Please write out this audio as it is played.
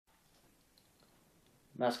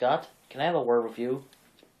Mascot, can I have a word with you?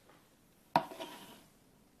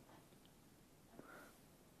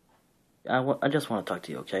 I just want to talk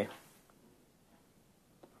to you, okay?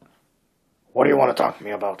 What do you want to talk to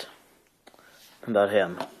me about? About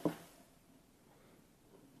him.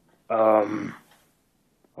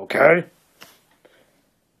 Okay.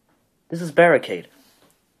 This is Barricade.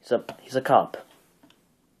 He's a cop.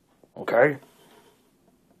 Okay.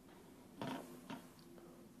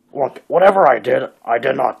 Look, whatever I did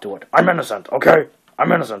not do it. I'm innocent, okay?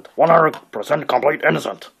 I'm innocent. 100% complete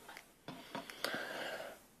innocent.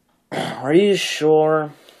 Are you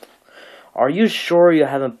sure? Are you sure you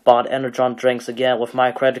haven't bought Energon drinks again with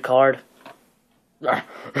my credit card? No,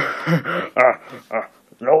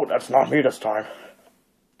 that's not me this time.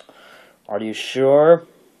 Are you sure?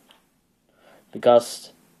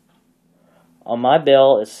 Because on my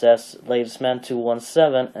bill it says Ladies Man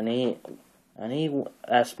 217, and he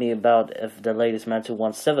asked me about if the Ladies Man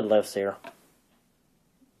 217 lives here.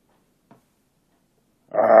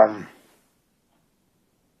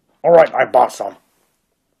 Alright, I bought some.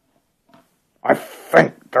 I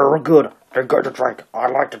think they're good. They're good to drink. I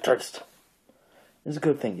like the taste. It's a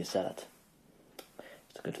good thing you said it.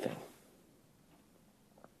 It's a good thing.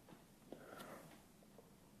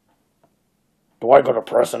 Do I go to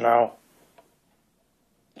prison now?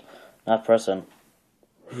 Not prison.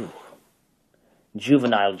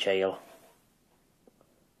 Juvenile jail.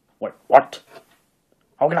 Wait, what?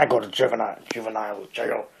 How can I go to juvenile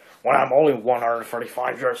jail when I'm only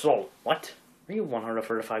 135 years old? What? Are you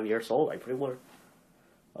 135 years old? I pretty were.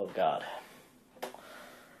 Oh God.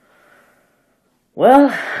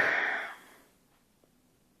 Well.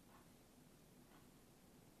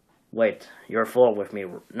 Wait, you're full with me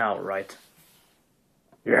now, right?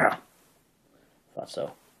 Yeah. Thought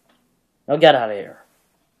so. Now get out of here.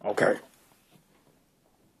 Okay.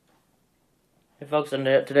 Hey folks, and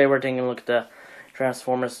today we're taking a look at the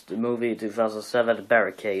Transformers movie 2007,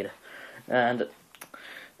 Barricade. And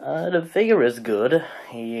the figure is good.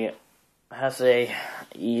 He has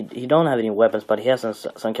he don't have any weapons, but he has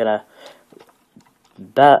some kind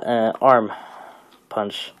of arm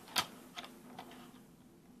punch.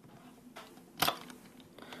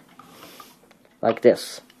 Like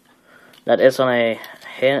this. That is on a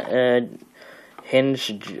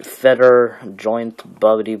hinge, feather, joint,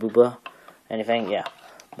 bubbly booba, anything, yeah.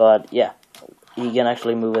 But yeah, he can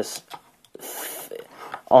actually move his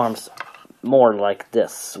arms more like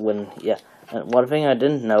this when, yeah. And one thing I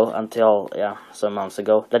didn't know until, yeah, some months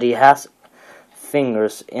ago, that he has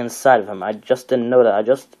fingers inside of him. I just didn't know that. I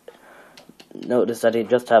just noticed that he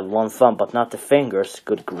just have one thumb, but not the fingers.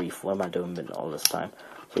 Good grief, what am I doing with all this time?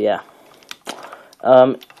 So yeah.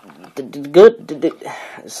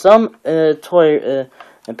 Some toy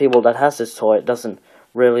and people that has this toy doesn't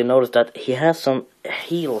really notice that he has some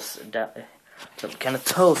heels, that some kind of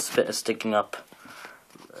toes sticking up.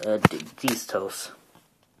 These toes.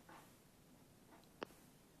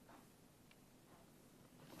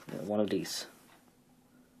 Yeah, one of these.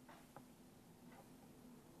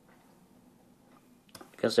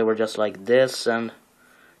 Because they were just like this, and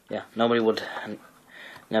yeah, nobody would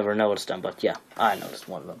never noticed them, but yeah, I noticed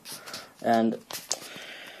one of them. And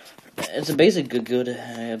it's a basic good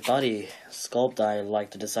body sculpt. I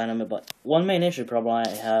like the design of it, but one main issue problem I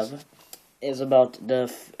have is about the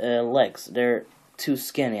legs. They're too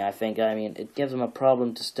skinny, I think. I mean, it gives him a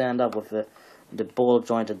problem to stand up with the ball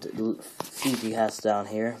jointed feet he has down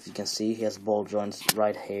here. If you can see, he has ball joints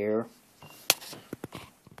right here.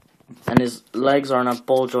 And his legs are not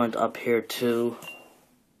ball joint up here too,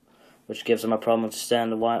 which gives him a problem to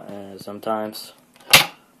stand sometimes.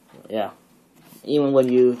 Yeah. Even when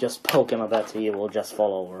you just poke him a bit, he will just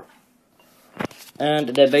fall over. And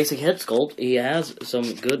the basic head sculpt, he has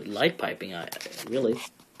some good light piping, really.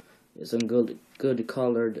 Some good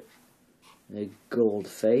colored gold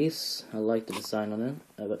face. I like the design on it.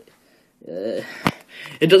 But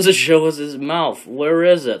it doesn't show us his mouth. Where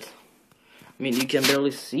is it? I mean, you can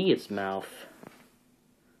barely see its mouth.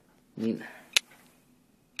 I mean,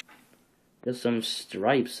 there's some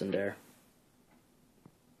stripes in there.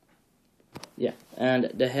 Yeah,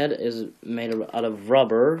 and the head is made out of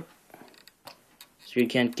rubber, so you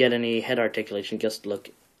can't get any head articulation. Just look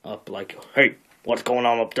up like, hey, what's going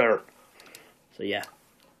on up there? So yeah,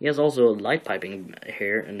 he has also light piping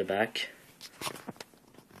here in the back.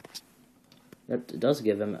 That does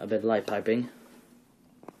give him a bit of light piping.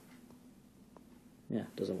 Yeah,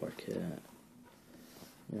 it doesn't work.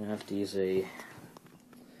 You have to use a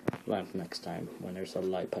lamp next time when there's a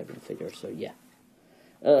light piping figure, so yeah.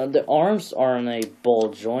 The arms are on a ball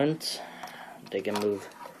joint. They can move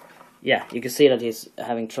yeah, you can see that he's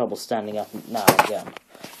having trouble standing up now again.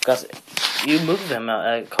 Because you move him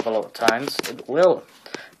a couple of times, it will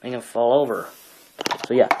make him fall over.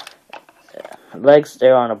 So yeah, legs,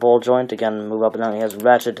 they're on a ball joint, again, move up and down. He has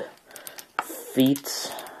ratchet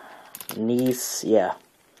feet, knees, yeah,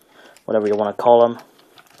 whatever you want to call them.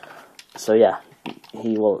 So yeah,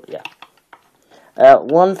 he will, yeah.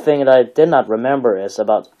 One thing that I did not remember is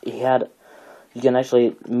about, you can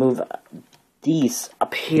actually move these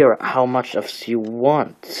up here how much as you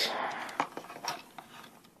want.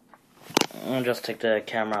 I'll just take the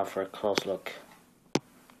camera out for a close look.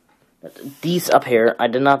 But these up here, I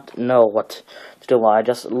did not know what to do. I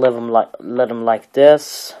just let them like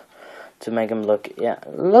this to make them look, yeah,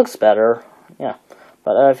 it looks better, yeah.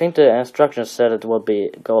 But I think the instructions said it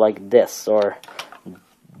would go like this or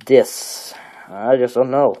this. I just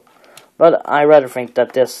don't know. But I rather think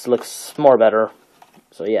that this looks more better.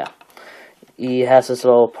 So yeah. He has his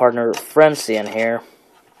little partner Frenzy in here.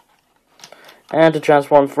 And to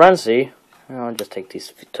transform Frenzy, I'll just take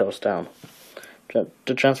these toes down.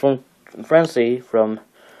 To transform Frenzy from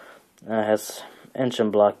his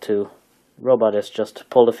engine block to robot is just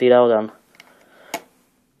pull the feet out and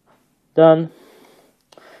done.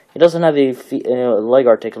 He doesn't have the leg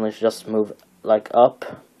articulation, just move like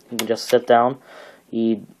up. He can just sit down.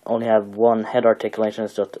 He only have one head articulation,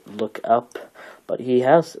 it's just look up. But he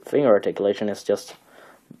has finger articulation, it's just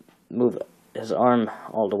move his arm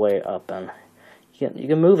all the way up. And you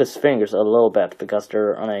can move his fingers a little bit because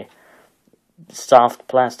they're on a soft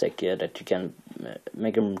plastic that you can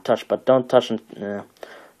make them touch. But don't touch them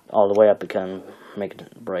all the way up, you can make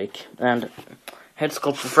it break. And head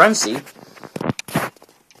sculpt for Frenzy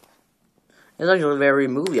is actually very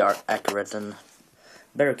movie accurate than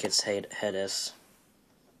Barricade's head is.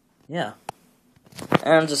 Yeah.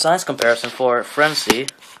 And the size comparison for Frenzy.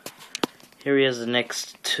 Here he is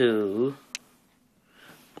next to...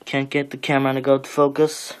 Can't get the camera to go to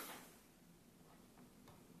focus.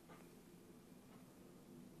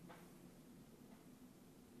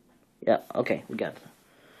 Yeah, okay, we got it.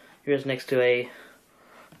 Here's next to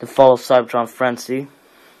the Fall of Cybertron Frenzy,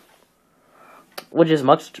 which is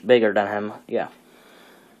much bigger than him, yeah.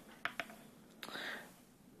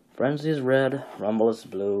 Frenzy is red, Rumble is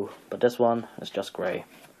blue, but this one is just gray.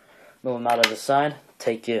 Move him out of the side,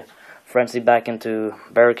 take your Frenzy back into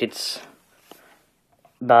Barricade's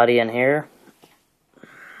body in here.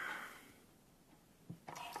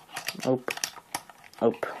 Oop.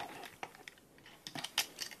 Oop.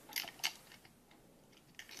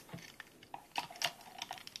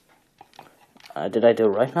 Did I do it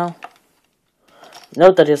right now?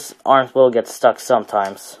 Note that his arms will get stuck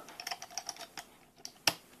sometimes.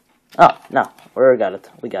 Oh, no, we got it.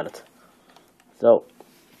 We got it. So,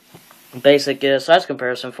 basic size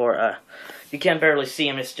comparison for, you can barely see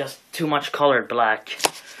him, it's just too much colored black.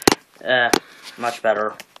 Much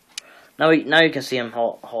better. Now you can see him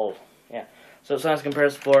whole. Yeah. So size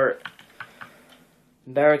comparison for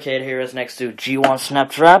Barricade here is next to G1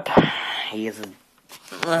 Snaptrap. He is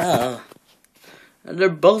they're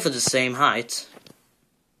both at the same height.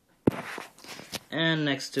 And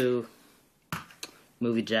next to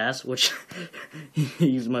Movie Jazz, which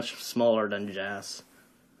he's much smaller than Jazz.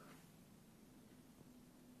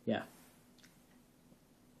 Yeah.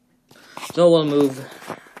 So we'll move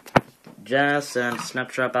Jazz and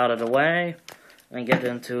Snaptrap out of the way and get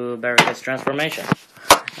into Barricade's transformation.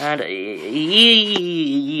 And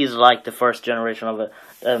he is like the first generation of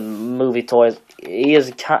movie toys. He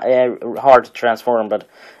is hard to transform, but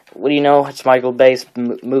what do you know? It's Michael Bay's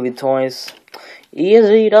movie toys.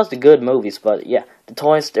 He does the good movies, but yeah, the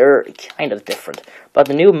toys, they're kind of different. But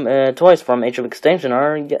the new toys from Age of Extinction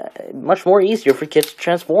are much more easier for kids to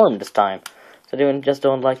transform this time. So they just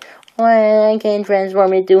don't like, I can't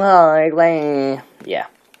transform it too hard. Yeah.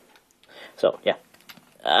 So yeah.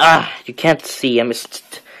 You can't see him.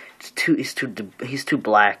 He's too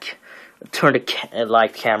black. Turn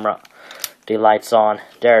the the lights on.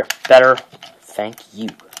 There, better. Thank you.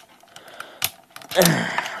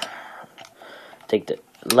 Take the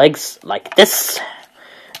legs like this.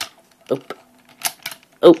 Oop.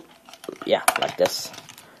 Oh, yeah, like this.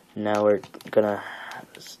 Now we're gonna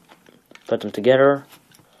put them together,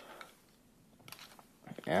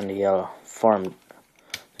 and the form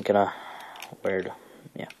gonna weird.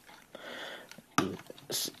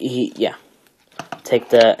 Yeah. Take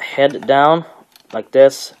the head down like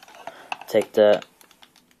this. Take the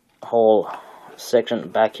whole section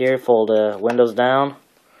back here. Fold the windows down.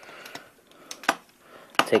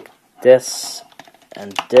 Take this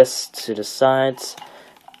and this to the sides.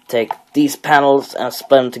 Take these panels and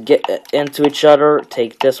split them to get into each other.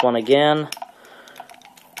 Take this one again.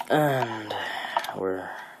 And we're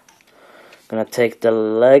gonna take the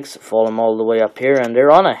legs, fold them all the way up here, and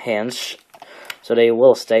they're on a hinge, so they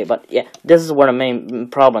will stay. But yeah, this is where the main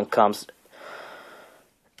problem comes.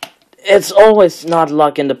 It's always not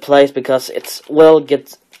locked into place because it will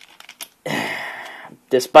get.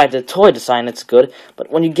 Despite the toy design, it's good,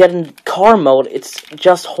 but when you get in car mode, it's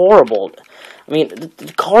just horrible. I mean,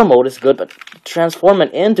 the car mode is good, but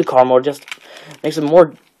transforming into car mode just makes it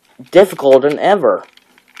more difficult than ever.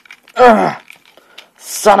 Ugh!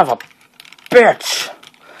 Son of a bitch!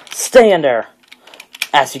 Stay in there!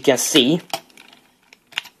 As you can see.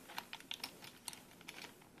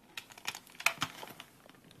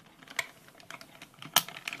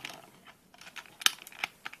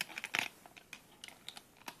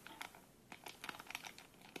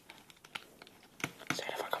 Stay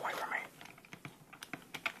the fuck away from me.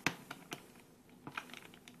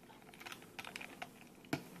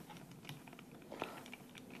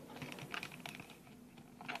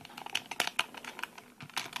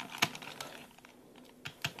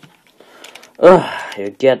 Ugh, you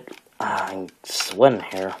get... I'm sweating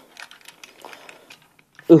here.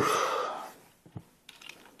 Oof.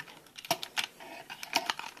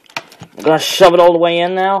 I'm gonna shove it all the way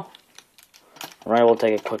in now. Alright, we'll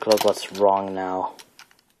take a quick look what's wrong now.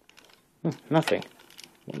 Nothing.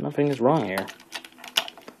 Nothing is wrong here.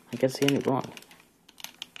 I can't see any wrong.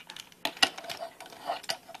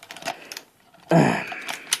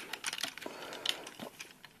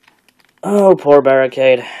 Oh, poor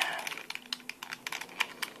barricade.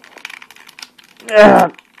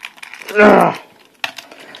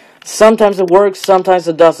 Sometimes it works, sometimes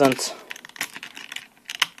it doesn't.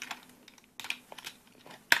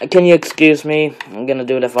 Can you excuse me? I'm gonna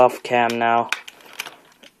do this off cam now.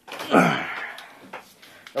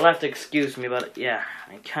 You'll have to excuse me, but yeah,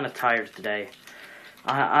 I'm kinda tired today.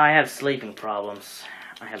 I have sleeping problems.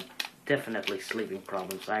 I have definitely sleeping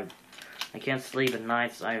problems. I can't sleep at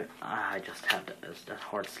nights. I just have that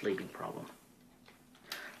hard sleeping problem.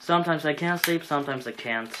 Sometimes I can sleep, sometimes I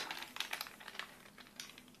can't.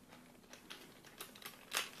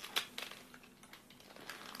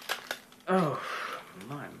 Oh,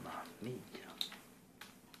 my mia.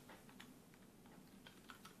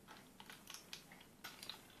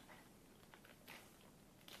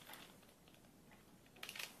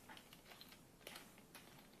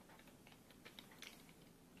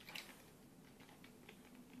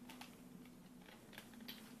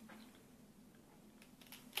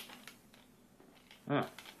 Huh.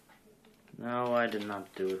 No, I did not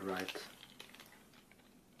do it right.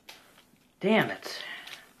 Damn it.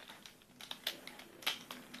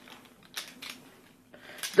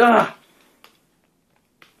 Ugh!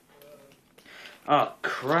 Oh,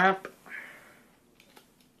 crap.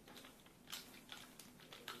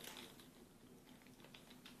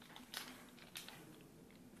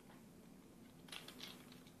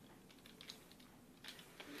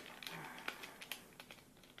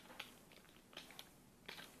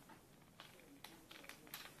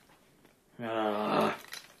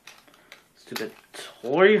 Stupid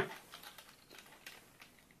toy.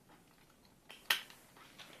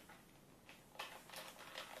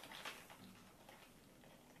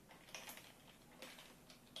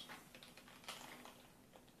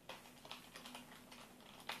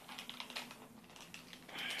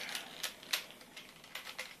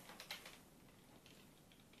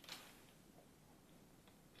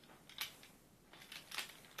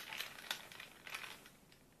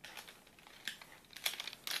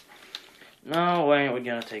 No, wait, we're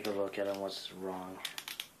gonna take a look at what's wrong.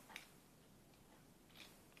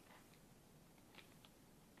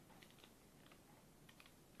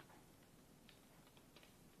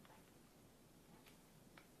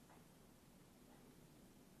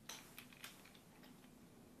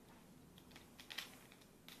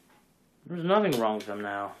 There's nothing wrong with them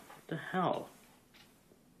now. What the hell?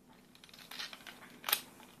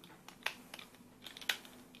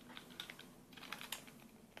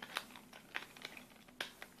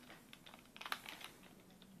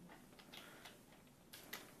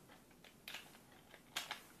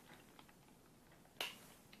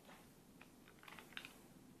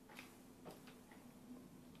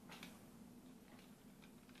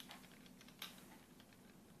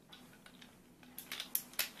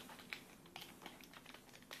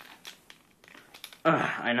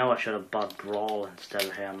 I know I should have bought Brawl instead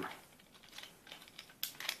of him.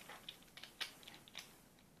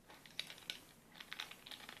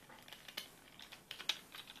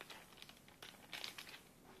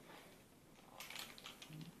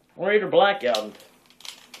 Or either Blackout.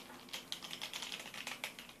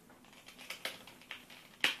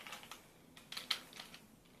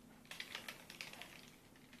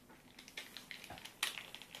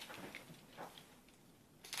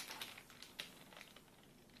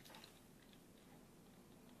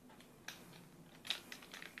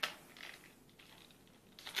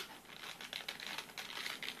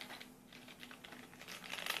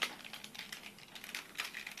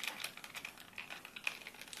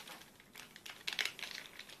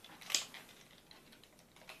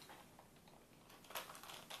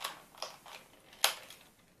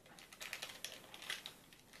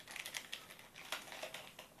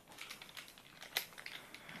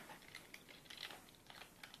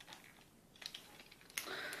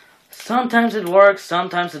 Sometimes it works,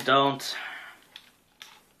 sometimes it don't.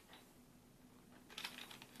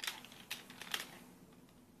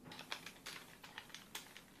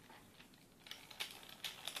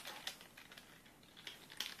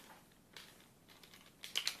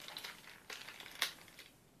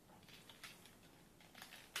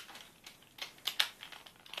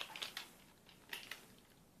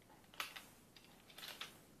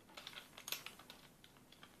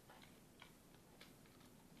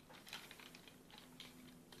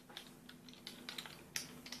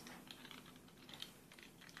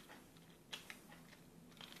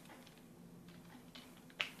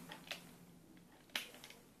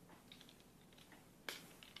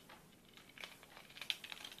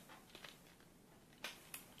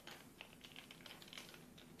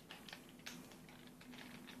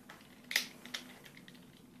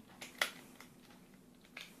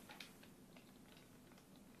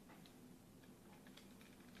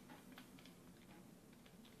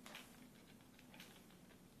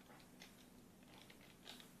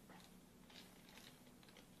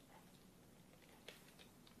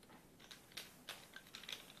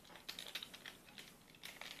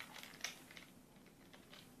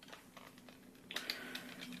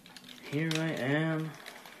 Here I am,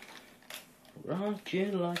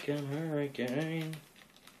 rocking like a hurricane.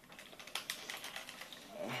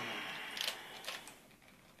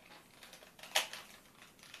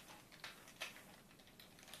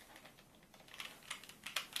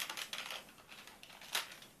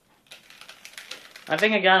 I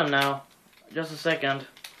think I got him now. Just a second.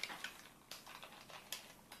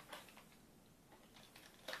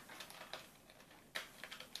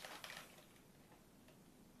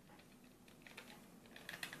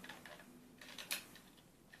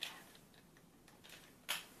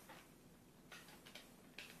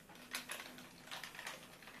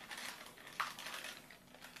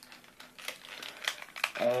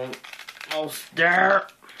 Almost there.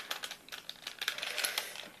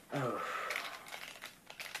 Oh.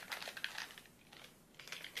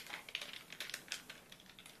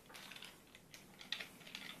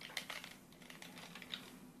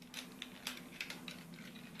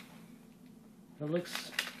 It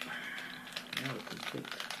looks not complete.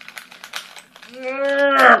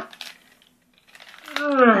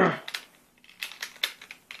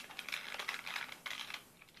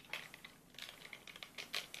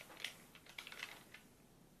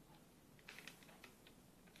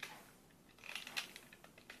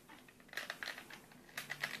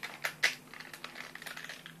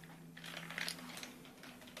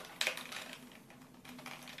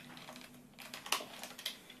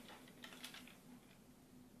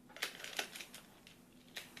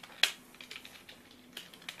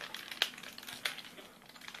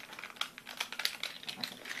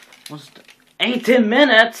 Almost 18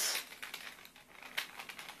 minutes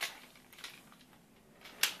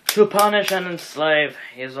to punish and enslave.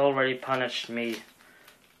 He's already punished me.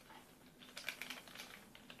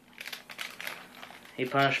 He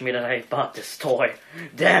punished me that I bought this toy.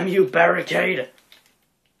 Damn you, barricade!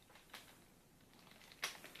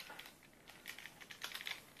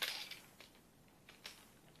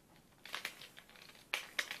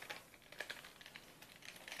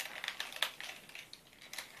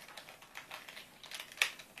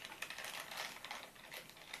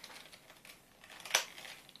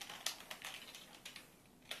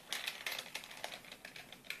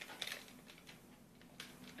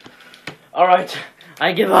 Alright,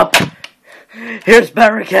 I give up. Here's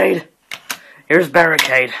barricade. Here's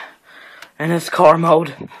barricade. In his car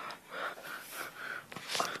mode.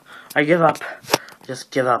 I give up.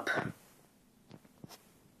 Just give up.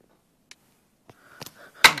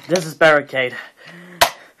 This is barricade.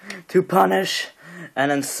 To punish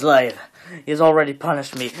and enslave. He's already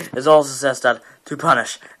punished me. It also says that to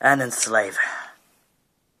punish and enslave.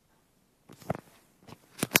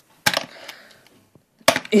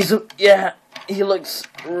 He looks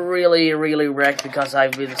really wrecked because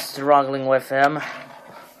I've been struggling with him.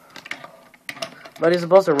 But he's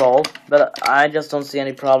supposed to roll, but I just don't see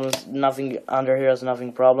any problems. Nothing under here has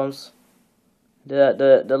nothing problems.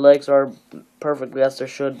 The legs are perfectly as there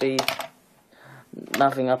should be.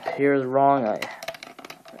 Nothing up here is wrong.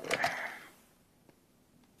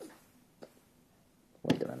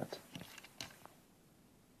 Wait a minute.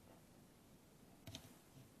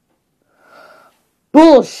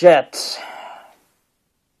 Bullshit!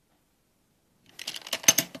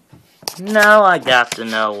 Now I got to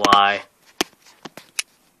know why.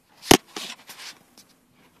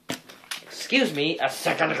 Excuse me a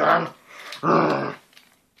second again. I'm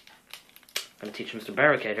gonna teach Mr.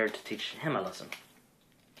 Barricader to teach him a lesson.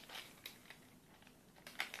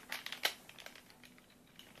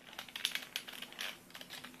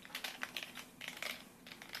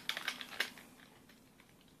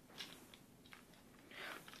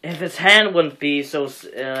 if his hand wouldn't be so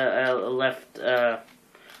left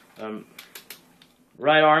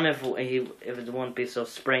right arm, if it wouldn't be so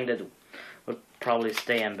springed, it would probably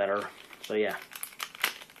stay in better. So yeah.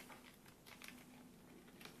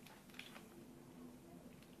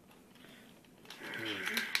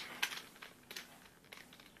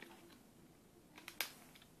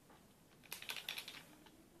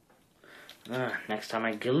 Next time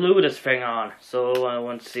I glue this thing on, so I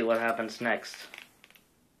want to see what happens next.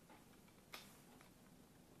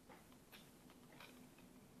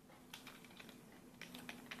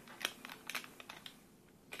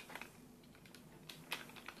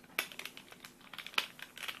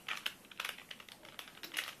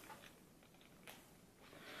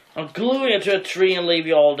 I'll glue you to a tree and leave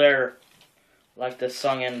you all there. Like the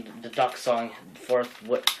song in the Duck song, Forrest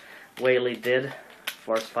Whaley did.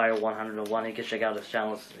 Forrest Fire 101. You can check out his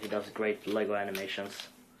channels. He does great Lego animations.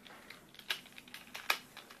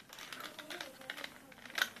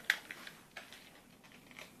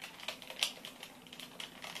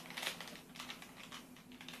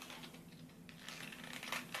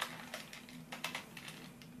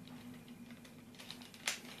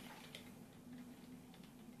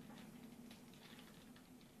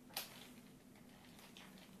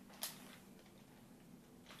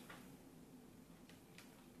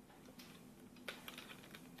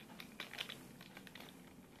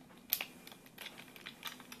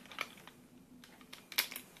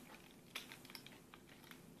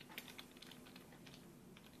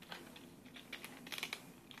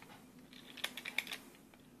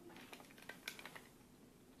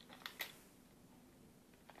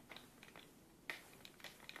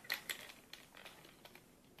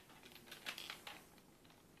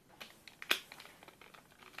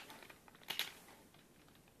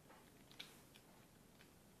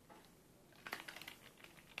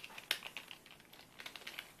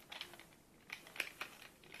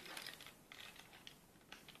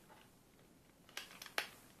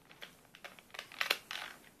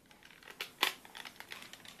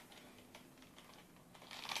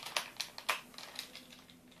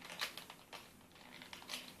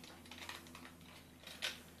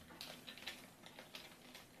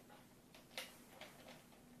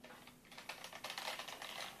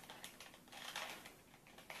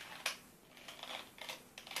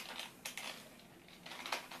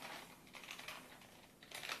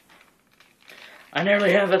 I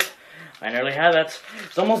nearly have it. I nearly have it.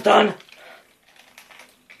 It's almost done.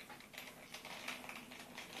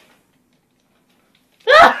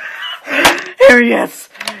 Here he is.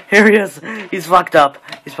 Here he is. He's fucked up.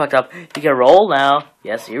 He's fucked up. He can roll now.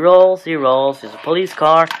 Yes, he rolls. He rolls. There's a police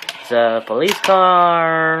car. It's a police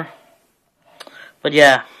car. But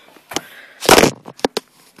yeah.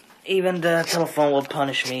 Even the telephone will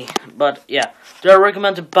punish me. But yeah. Do I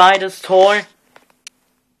recommend to buy this toy?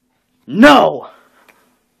 No!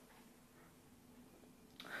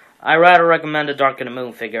 I rather recommend the Dark in the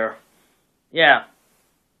Moon figure. Yeah.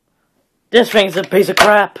 This thing's a piece of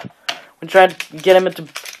crap. We tried to get him into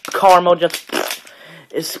car mode, just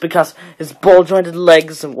it's because his ball jointed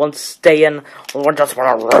legs won't stay in. We just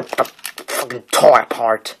want to rip the fucking toy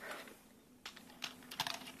apart.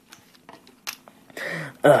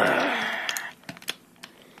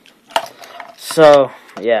 So,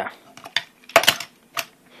 yeah.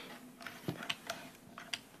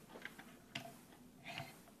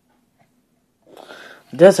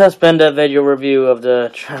 This has been the video review of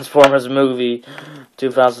the Transformers movie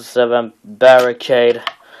 2007 Barricade.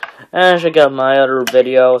 And check out my other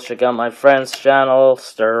videos, check out my friend's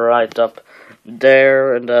channels, they're right up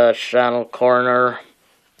there in the channel corner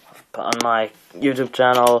on my YouTube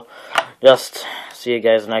channel. Just see you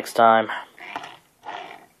guys next time.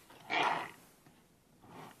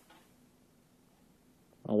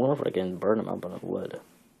 I wonder if I can burn them up on the wood.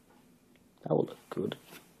 That would look good.